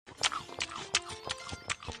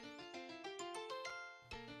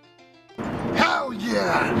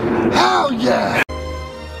yeah! Hell yeah!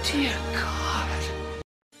 Dear God.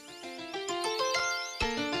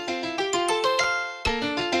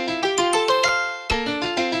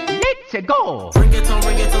 Let's go! Ring it on,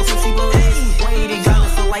 so she blow it. Waiting, got it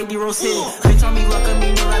for light, D-roll sit. Bitch on me, luck on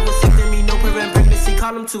me, no life vasectomy, me, no prevent pregnancy,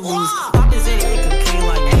 condom to lose. Pop is it, it could K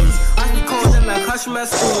like me. I be cold in my crush my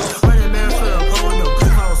school. Running man for the podium.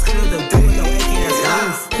 I was scared of the dude, no making that's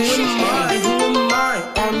loose. Who am I? Who am I?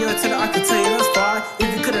 Arm your to the, I can tell you that's fine.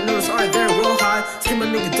 If you couldn't notice, alright, very real high. Skip my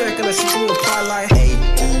nigga Derek and I shoot you apply like, hey,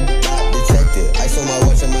 not detected. Ice on my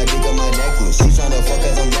watch and my dick on my necklace. She tryna fuck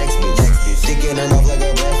cause I'm next bitch. Sticking her mouth like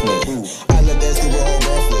a breath mint. I let that stupid whole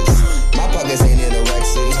breathless. My pockets ain't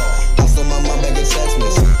anorexic. I saw my mom back in text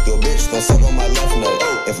message. Yo bitch, don't suck on my left nut.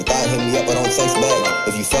 If a thought hit me up, I don't text back.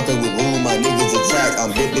 If you fucking with rude, my niggas attack.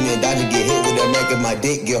 I'm dipping and dodging, get hit with that Mac. If my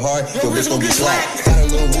dick get hard, your bitch gon' get slapped. Got a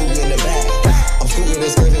little move in the back. I'm scooting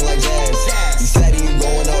and skirting like jazz. You sad and you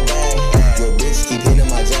going all bad. Your bitch keep hitting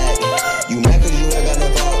my jack. You mad cause you ain't got no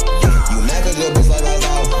clout. You mad cause your bitch like my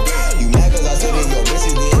out. You mad cause I said that your bitch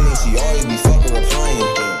is DM and she always be fucking replying.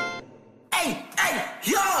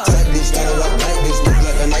 That bitch got a white night, bitch look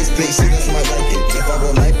like a nice bitch, she just might like it. If I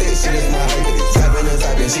go night bitch, she just might hype it. Tapping and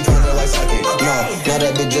tapping, she kinda like socket. Nah, now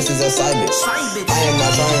that bitch just is a side bitch. I am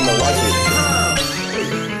not trying to watch it.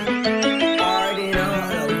 Already know,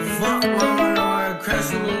 fuck on,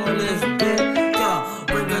 crashing on this bitch. Yeah,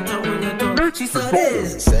 bring it to, she said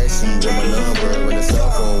this. Said she with my number, with a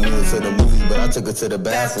cell phone, we went to the movies, but I took her to the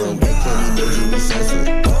bathroom. They can't even do me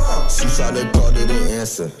censored. She tried to call, didn't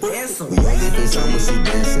answer. We only FaceTime when she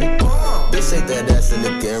dancing. Bitch, shake that ass in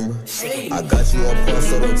the camera. I got you up on,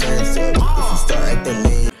 so don't tense up. If you start acting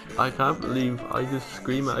mean. I can't believe I just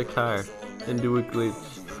scream at a car and do a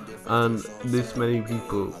glitch and this many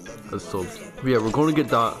people have subbed. But yeah, we're going to get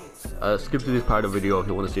that. Skip to this part of the video if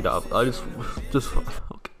you want to see that. I just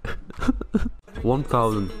okay.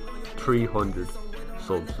 1,300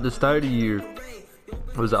 subs. The start of the year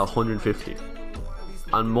I was at 150.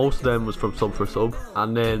 And most of them was from sub for sub,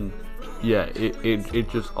 and then yeah, it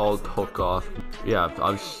just all took off. Yeah,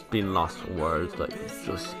 I've just been lost for words, like it's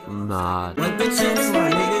just mad. Like bitches,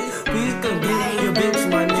 my nigga, please come get your bitch,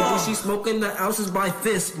 my nigga. She smoking the ounces by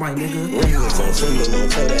fist, my nigga.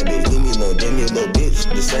 Tell that bitch, give me no, give me a little bitch.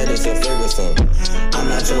 The saddest of Ferguson. I'm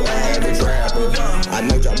not your average rapper. I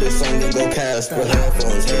might drop this song and go cast with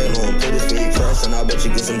headphones, head home, put this for your crush, and I bet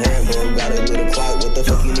you get some handball. Got a little clout, what the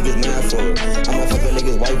fuck you niggas mad for? I'm a fucking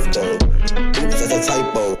nigga's wife though. Oops, that's a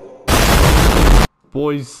typo.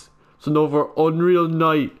 Boys, it's another unreal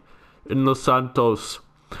night in Los Santos,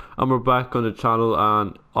 and we're back on the channel,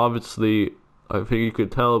 and obviously I think you could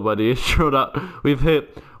tell by the intro that we've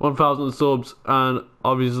hit 1,000 subs, and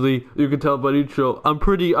obviously you can tell by the intro I'm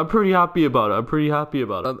pretty happy about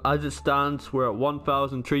it. As it stands, we're at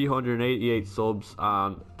 1,388 subs,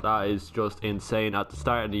 and that is just insane. At the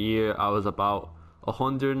start of the year I was about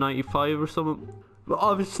 195 or something, but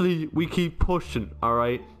obviously we keep pushing.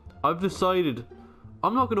 Alright, I've decided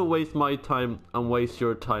I'm not gonna waste my time and waste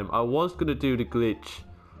your time. I was gonna do the glitch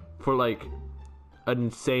for like an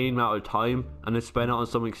insane amount of time and then spend it on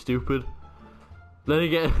something stupid. Then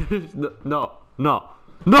again, no, I'm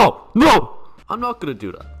not gonna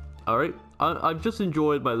do that. Alright, I've just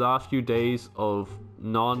enjoyed my last few days of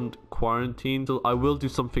non-quarantine, so I will do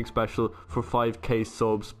something special for 5k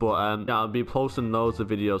subs, but yeah, I'll be posting loads of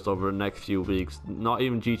videos over the next few weeks. Not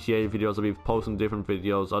even GTA videos, I'll be posting different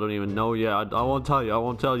videos. I don't even know yet. I won't tell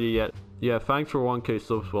you yet. Yeah, thanks for 1k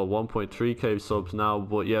subs, well 1.3k subs now,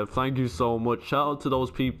 but yeah, thank you so much. Shout out to those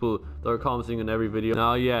people that are commenting in every video.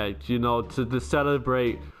 Now yeah, you know, to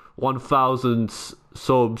celebrate 1,000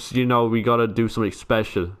 subs, you know, we gotta do something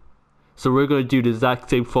special. So we're gonna do the exact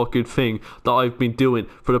same fucking thing that I've been doing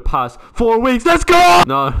for the past 4 weeks. Let's go!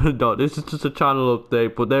 No, this is just a channel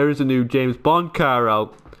update, but there is a new James Bond car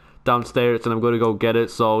out downstairs and I'm gonna go get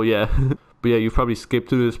it, so yeah. But yeah, you've probably skipped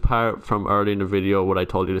to this part from early in the video when I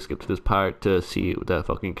told you to skip to this part to see the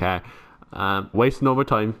fucking car. Wasting over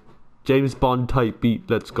time. James Bond type beat,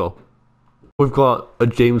 let's go. We've got a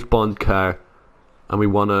James Bond car and we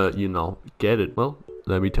wanna, you know, get it. Well,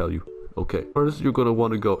 let me tell you. Okay, first you're gonna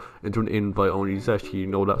want to go into an invite only session. You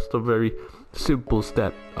know, that's the very simple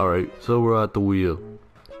step. Alright, so we're at the wheel.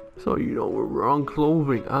 So you know we're on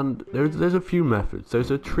clothing, and there's a few methods.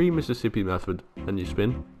 There's a 3 Mississippi method, and you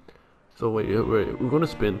spin. So wait, we're gonna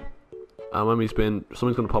spin, and when we spin,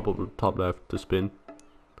 something's gonna pop up at the top left to spin,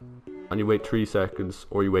 and you wait 3 seconds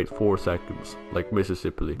or you wait 4 seconds, like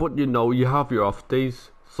Mississippi. But you know, you have your off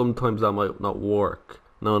days. Sometimes that might not work.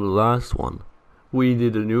 Now the last one, we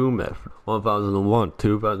did a new method, 1001,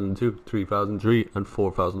 2002, 3003, and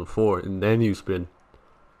 4004, and then you spin.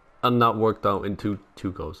 And that worked out into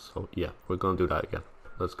two goes. So yeah, we're gonna do that again.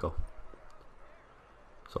 Let's go.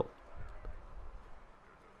 So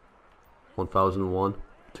 1001,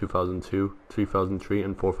 2002, 3003,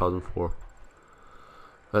 and 4004.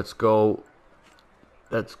 Let's go.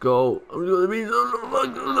 Let's go.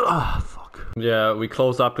 Ah, fuck. Yeah, we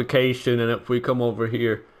close application, and if we come over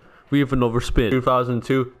here, we have another spin.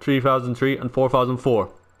 2002, 3003, and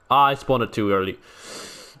 4004. Ah, I spun it too early.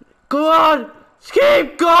 Go on!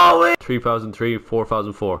 Keep going! 3003,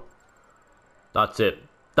 4004. That's it.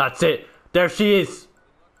 That's it. There she is.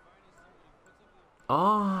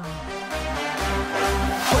 Ah.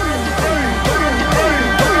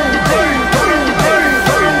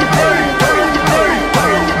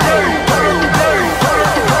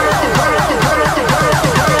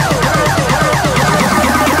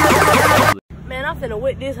 Man, I'm finna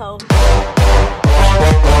whip this hoe.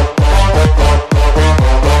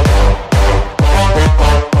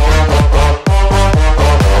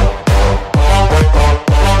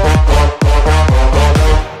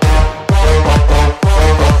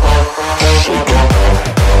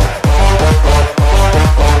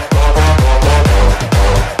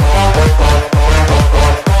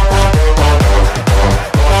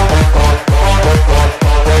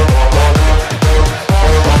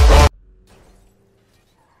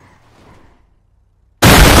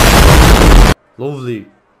 Lovely.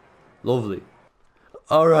 Lovely.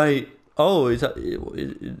 Alright. Oh, is that...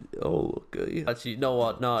 Oh, okay. Actually, you know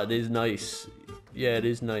what? No, it is nice. Yeah, it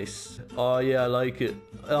is nice. Oh, yeah, I like it.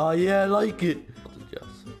 Oh, yeah, I like it. Yes.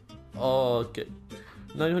 Oh, okay.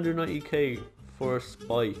 990k for a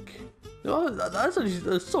spike. No, that's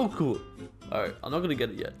so cool. Alright, I'm not gonna get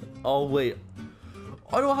it yet. Oh, wait.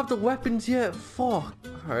 I don't have the weapons yet. Fuck.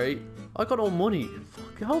 Alright. I got no money.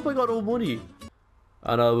 Fuck. How have I got no money?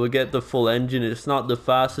 And I will get the full engine. It's not the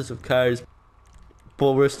fastest of cars,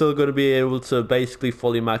 but we're still going to be able to basically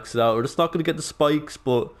fully max it out. We're just not going to get the spikes,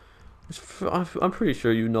 but I'm pretty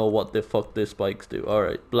sure you know what the fuck the spikes do.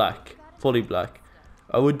 Alright, black. Fully black.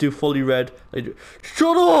 I would do fully red.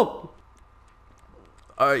 Shut up!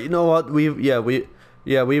 Alright, you know what? We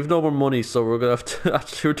have no more money, so we're going to have to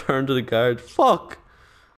actually return to the guard. Fuck!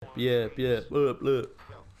 Yeah. Blah, blah.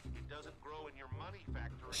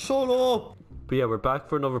 Shut up! But yeah, we're back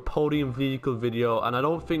for another podium vehicle video, and I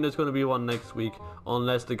don't think there's going to be one next week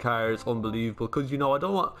unless the car is unbelievable. Because you know, I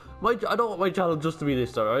don't want my channel just to be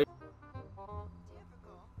this, alright?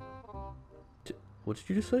 What did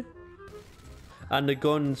you just say? And the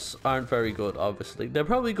guns aren't very good, obviously. They're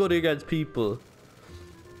probably good against people,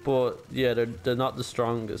 but yeah, they're not the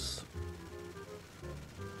strongest.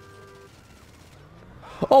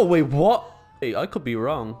 Oh wait, what? Hey, I could be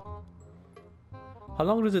wrong. How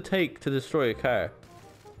long does it take to destroy a car?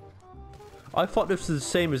 I thought this was the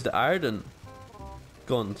same as the Arden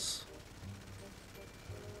guns.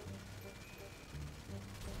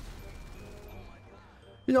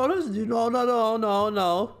 You know,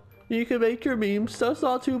 no. You can make your memes. That's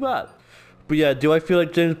not too bad. But yeah, do I feel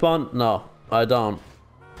like James Bond? No, I don't.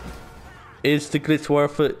 Is the glitch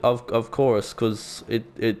worth it? Of course, because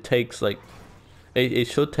it takes like... It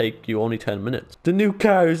should take you only 10 minutes. The new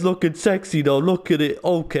car is looking sexy though. Look at it.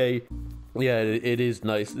 Okay. Yeah, it is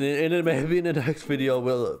nice. And maybe in the next video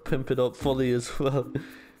we'll pimp it up fully as well.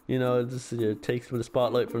 You know, it takes the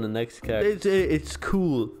spotlight from the next car. It's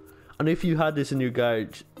cool. And if you had this in your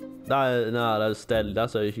garage, that's deadly.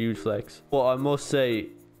 That's a huge flex. But I must say,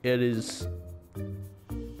 it is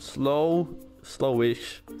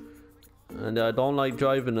slowish. And I don't like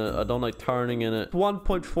driving it. I don't like turning in it.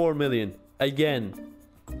 1.4 million. Again,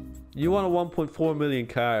 you want a 1.4 million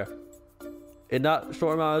car in that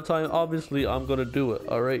short amount of time? Obviously, I'm gonna do it.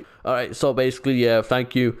 Alright, so basically, yeah,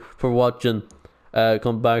 thank you for watching.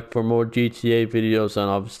 Come back for more GTA videos, and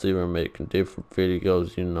obviously we're making different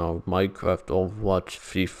videos, you know, Minecraft, Overwatch,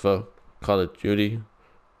 FIFA, Call of Duty,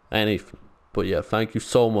 anything. But yeah, thank you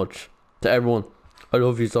so much to everyone. I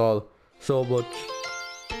love you all so much.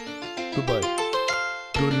 Goodbye.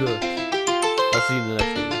 Good luck. I'll see you in the next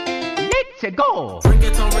video. Let's go.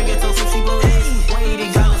 Ringleton, so she believes.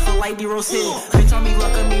 Waiting, jealous for like D-Rose hit. Bitch on me,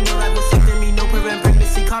 luck on me, no like vasectomy, no prevent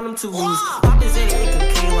pregnancy, condom to lose. Pop is in it can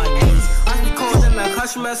K like these. I be cold in my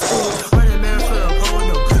custom at school. Running man for the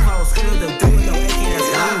podium. I was scared of the dude, no making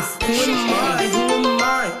that's loose. Who am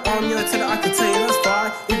I? I'm young to the I can tell you that's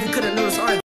fine. If you couldn't notice,